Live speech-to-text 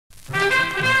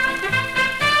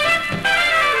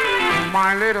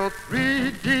my little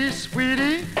 3D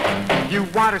sweetie. You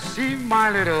want to see my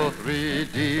little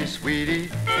 3D sweetie.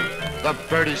 The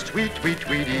birdie's tweet, tweet,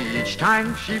 tweety. Each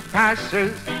time she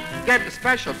passes, get the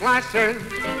special glasses.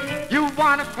 You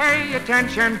want to pay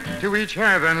attention to each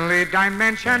heavenly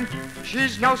dimension.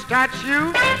 She's no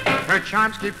statue. Her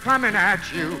charms keep coming at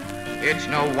you. It's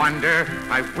no wonder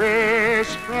I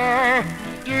whisper,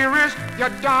 dearest,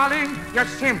 you're darling, you're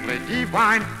simply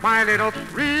divine. My little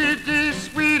 3D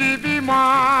sweetie, be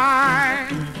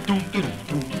mine.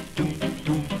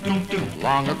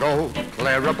 Long ago,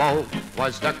 Clara Bow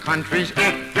was the country's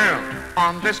it girl.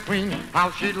 On the screen,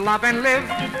 how she'd love and live.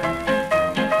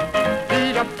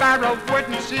 Peter Barrow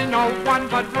wouldn't see no one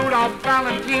but Rudolph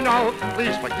Valentino.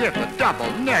 Please forgive the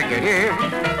double negative.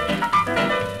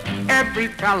 Every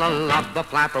fella loved the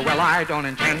flapper. Well, I don't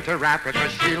intend to rap her,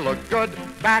 'cause she looked good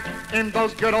back in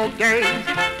those good old days.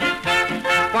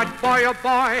 But boy, oh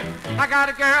boy, I got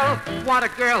a girl. What a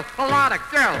girl, a lot of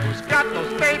girl who's got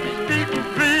those babies beaten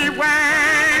 3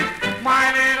 ways.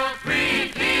 My little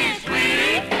 3D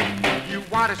sweetie. You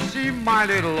want to see my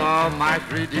little, my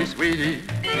 3D sweetie.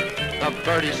 The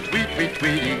birdie's tweet, tweet,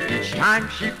 tweety. Each time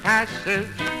she passes,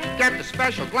 get the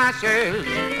special glasses.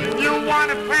 You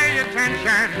want to pay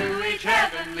attention To each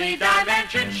heavenly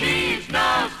dimension, she's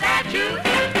no statue.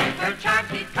 Her charms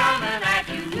keep coming at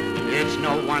you. It's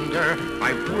no wonder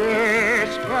I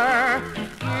whisper,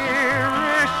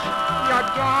 dearest, you're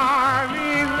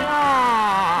darling,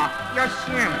 you're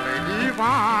simply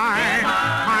divine.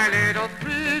 My little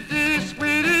 3D